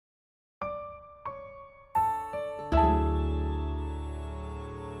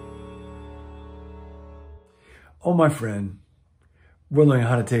Oh, my friend, we're learning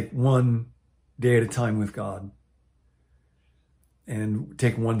how to take one day at a time with God and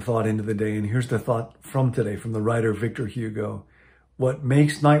take one thought into the day. And here's the thought from today, from the writer Victor Hugo. What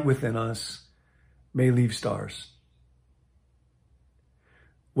makes night within us may leave stars.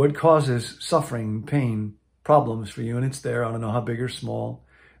 What causes suffering, pain, problems for you, and it's there, I don't know how big or small.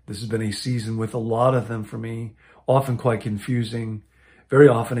 This has been a season with a lot of them for me, often quite confusing, very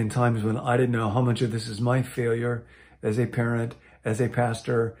often in times when I didn't know how much of this is my failure as a parent, as a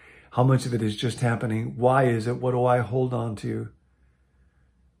pastor, how much of it is just happening. Why is it? What do I hold on to?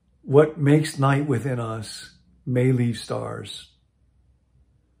 What makes night within us may leave stars.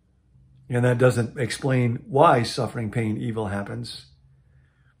 And that doesn't explain why suffering, pain, evil happens.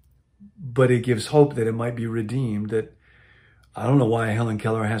 But it gives hope that it might be redeemed, that I don't know why Helen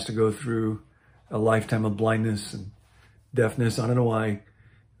Keller has to go through a lifetime of blindness and deafness. I don't know why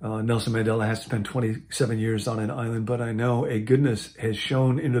Nelson Mandela has to spend 27 years on an island, but I know a goodness has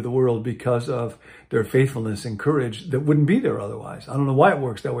shown into the world because of their faithfulness and courage that wouldn't be there otherwise. I don't know why it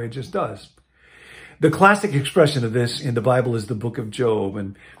works that way. It just does. The classic expression of this in the Bible is the book of Job,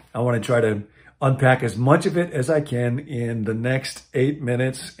 and I want to try to unpack as much of it as I can in the next 8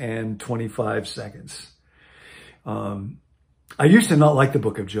 minutes and 25 seconds. I used to not like the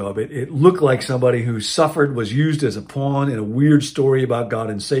book of Job. It looked like somebody who suffered, was used as a pawn in a weird story about God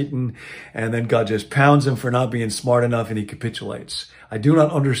and Satan, and then God just pounds him for not being smart enough and he capitulates. I do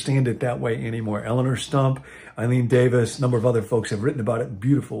not understand it that way anymore. Eleanor Stump, Eileen Davis, a number of other folks have written about it in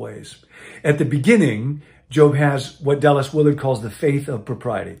beautiful ways. At the beginning, Job has what Dallas Willard calls the faith of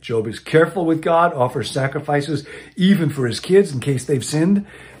propriety. Job is careful with God, offers sacrifices even for his kids in case they've sinned,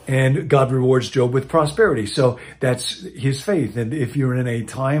 and God rewards Job with prosperity. So that's his faith. And if you're in a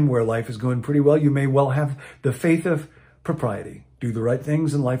time where life is going pretty well, you may well have the faith of propriety. Do the right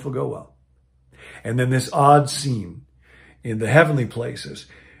things and life will go well. And then this odd scene in the heavenly places.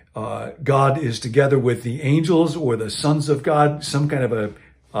 God is together with the angels or the sons of God, some kind of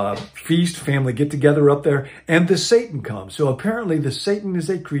a feast, family get together up there, and the Satan comes. So apparently the Satan is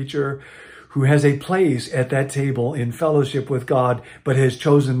a creature who has a place at that table in fellowship with God, but has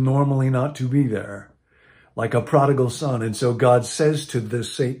chosen normally not to be there, like a prodigal son. And so God says to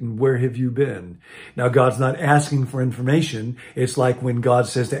this Satan, where have you been? Now, God's not asking for information. It's like when God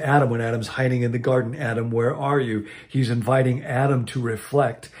says to Adam, when Adam's hiding in the garden, Adam, where are you? He's inviting Adam to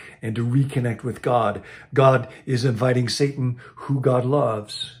reflect and to reconnect with God. God is inviting Satan, who God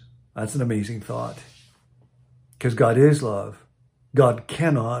loves. That's an amazing thought, because God is love. God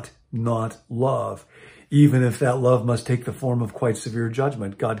cannot not love, even if that love must take the form of quite severe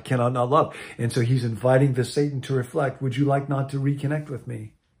judgment. God cannot not love. And so he's inviting the Satan to reflect, would you like not to reconnect with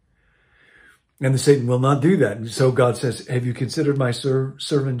me? And the Satan will not do that. And so God says, have you considered my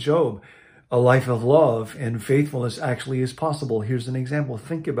servant Job? A life of love and faithfulness actually is possible. Here's an example.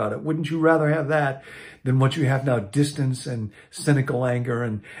 Think about it. Wouldn't you rather have that than what you have now, distance and cynical anger?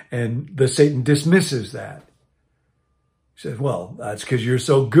 And the Satan dismisses that. He says, well, that's because you're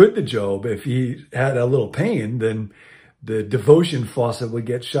so good to Job. If he had a little pain, then the devotion faucet would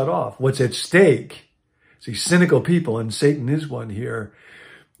get shut off. What's at stake? See, cynical people, and Satan is one here,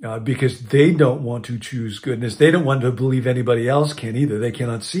 because they don't want to choose goodness. They don't want to believe anybody else can either. They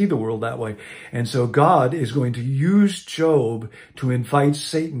cannot see the world that way. And so God is going to use Job to invite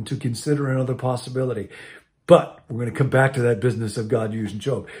Satan to consider another possibility. But we're going to come back to that business of God using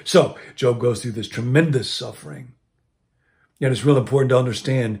Job. So Job goes through this tremendous suffering. And it's real important to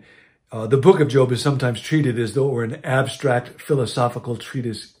understand the book of Job is sometimes treated as though it were an abstract philosophical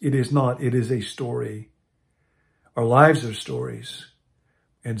treatise. It is not. It is a story. Our lives are stories,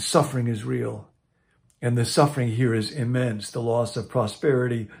 and suffering is real. And the suffering here is immense. The loss of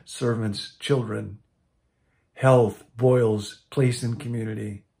prosperity, servants, children, health, boils, place in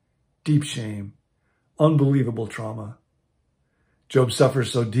community, deep shame, unbelievable trauma. Job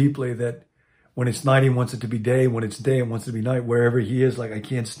suffers so deeply that when it's night, he wants it to be day. When it's day, he wants it to be night. Wherever he is, like, I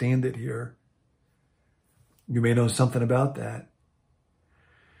can't stand it here. You may know something about that.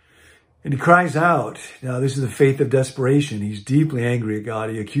 And he cries out. Now, this is the faith of desperation. He's deeply angry at God.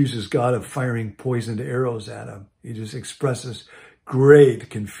 He accuses God of firing poisoned arrows at him. He just expresses great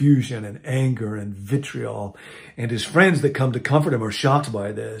confusion and anger and vitriol. And his friends that come to comfort him are shocked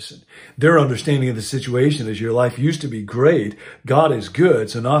by this. And their understanding of the situation is, your life used to be great. God is good.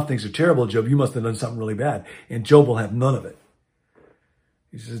 So now if things are terrible, Job, you must have done something really bad. And Job will have none of it.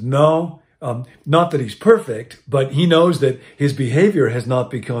 He says, no, not that he's perfect, but he knows that his behavior has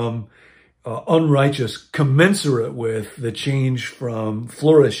not become unrighteous, commensurate with the change from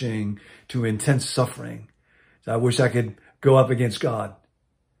flourishing to intense suffering. So I wish I could go up against God.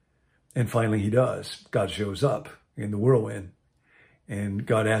 And finally he does. God shows up in the whirlwind. And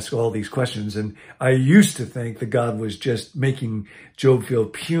God asks all these questions. And I used to think that God was just making Job feel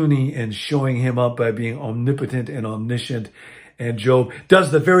puny and showing him up by being omnipotent and omniscient. And Job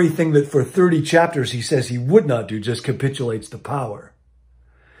does the very thing that for 30 chapters he says he would not do, just capitulates to power.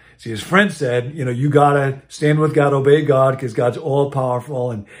 See, his friend said, you gotta stand with God, obey God, because God's all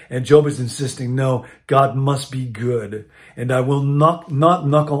powerful. And Job is insisting, no, God must be good. And I will not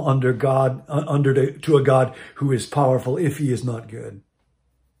knuckle under God, to a God who is powerful if he is not good.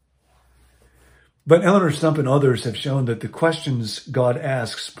 But Eleanor Stump and others have shown that the questions God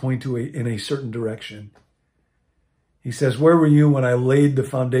asks point in a certain direction. He says, where were you when I laid the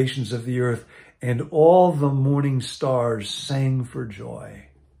foundations of the earth and all the morning stars sang for joy?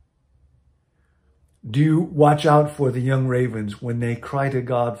 Do you watch out for the young ravens when they cry to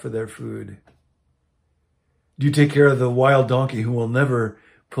God for their food? Do you take care of the wild donkey who will never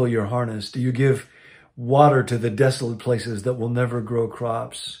pull your harness? Do you give water to the desolate places that will never grow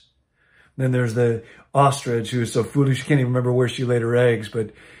crops? Then there's the ostrich who is so foolish she can't even remember where she laid her eggs, but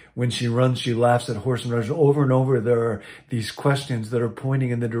when she runs, she laughs at horse and rider. Over and over, there are these questions that are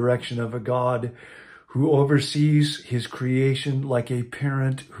pointing in the direction of a God who oversees his creation like a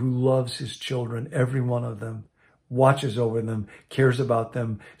parent who loves his children, every one of them, watches over them, cares about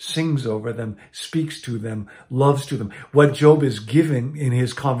them, sings over them, speaks to them, loves to them. What Job is giving in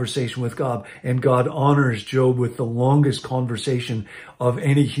his conversation with God, and God honors Job with the longest conversation of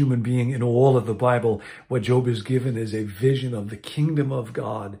any human being in all of the Bible. What Job is given is a vision of the kingdom of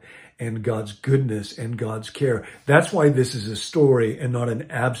God and God's goodness and God's care. That's why this is a story and not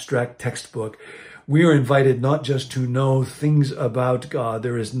an abstract textbook. We are invited not just to know things about God.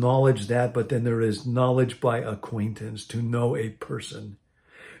 There is knowledge but then there is knowledge by acquaintance, to know a person.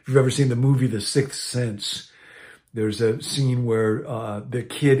 If you've ever seen the movie The Sixth Sense, there's a scene where the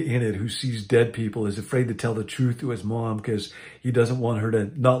kid in it who sees dead people is afraid to tell the truth to his mom because he doesn't want her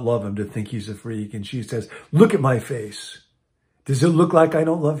to not love him, to think he's a freak. And she says, look at my face. Does it look like I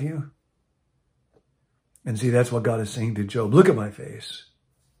don't love you? And see, that's what God is saying to Job. Look at my face.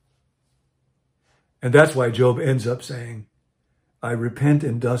 And that's why Job ends up saying, I repent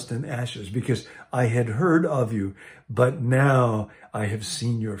in dust and ashes, because I had heard of you, but now I have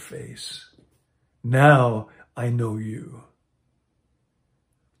seen your face. Now I know you.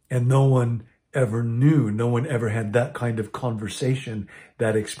 And no one ever knew, no one ever had that kind of conversation,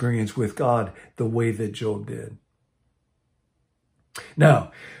 that experience with God the way that Job did.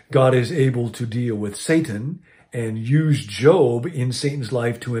 Now, God is able to deal with Satan and use Job in Satan's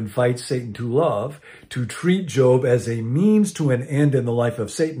life to invite Satan to love, to treat Job as a means to an end in the life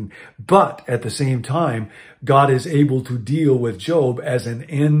of Satan. But at the same time, God is able to deal with Job as an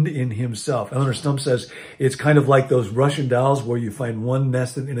end in himself. Eleanor Stump says it's kind of like those Russian dolls where you find one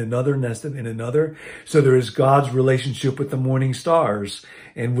nested in another, nested in another. So there is God's relationship with the morning stars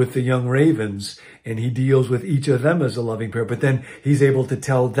and with the young ravens, and he deals with each of them as a loving pair. But then he's able to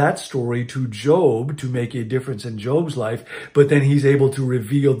tell that story to Job to make a difference in Job's life. But then he's able to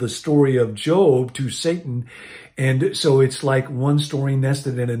reveal the story of Job to Satan. And so it's like one story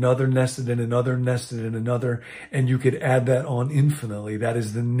nested in another, nested in another, nested in another. And you could add that on infinitely. That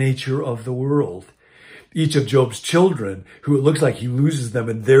is the nature of the world. Each of Job's children, who it looks like he loses them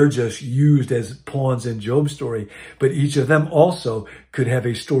and they're just used as pawns in Job's story, but each of them also could have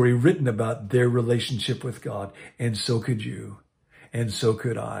a story written about their relationship with God. And so could you. And so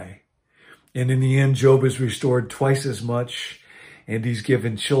could I. And in the end, Job is restored twice as much, and he's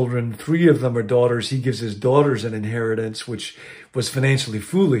given children. 3 of them are daughters. He gives his daughters an inheritance, which was financially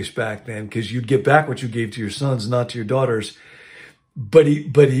foolish back then, because you'd get back what you gave to your sons, not to your daughters. But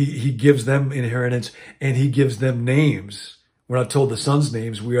he gives them inheritance, and he gives them names. We're not told the sons'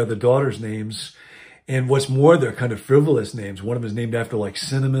 names. We are the daughters' names. And what's more, they're kind of frivolous names. One of them is named after like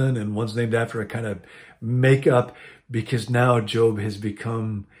cinnamon, and one's named after a kind of makeup, because now Job has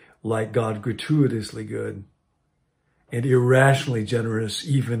become like God, gratuitously good and irrationally generous,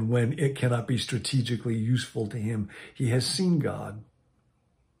 even when it cannot be strategically useful to him. He has seen God.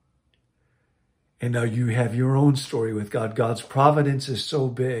 And now you have your own story with God. God's providence is so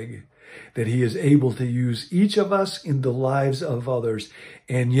big that he is able to use each of us in the lives of others.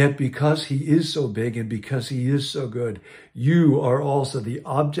 And yet, because he is so big and because he is so good, you are also the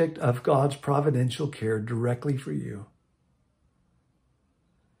object of God's providential care directly for you.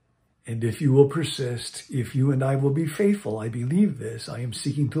 And if you will persist, if you and I will be faithful, I believe this. I am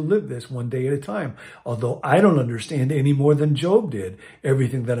seeking to live this one day at a time, although I don't understand any more than Job did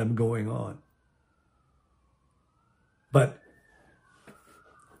everything that I'm going on. But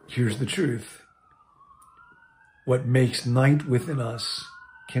here's the truth. What makes night within us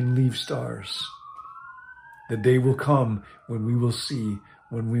can leave stars. The day will come when we will see,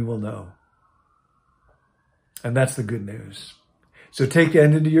 when we will know. And that's the good news. So take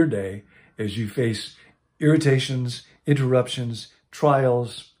that into your day as you face irritations, interruptions,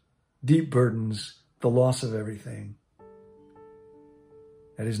 trials, deep burdens, the loss of everything.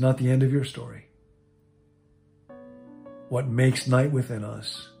 That is not the end of your story. What makes night within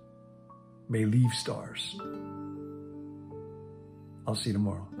us may leave stars. I'll see you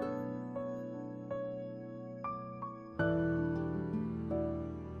tomorrow.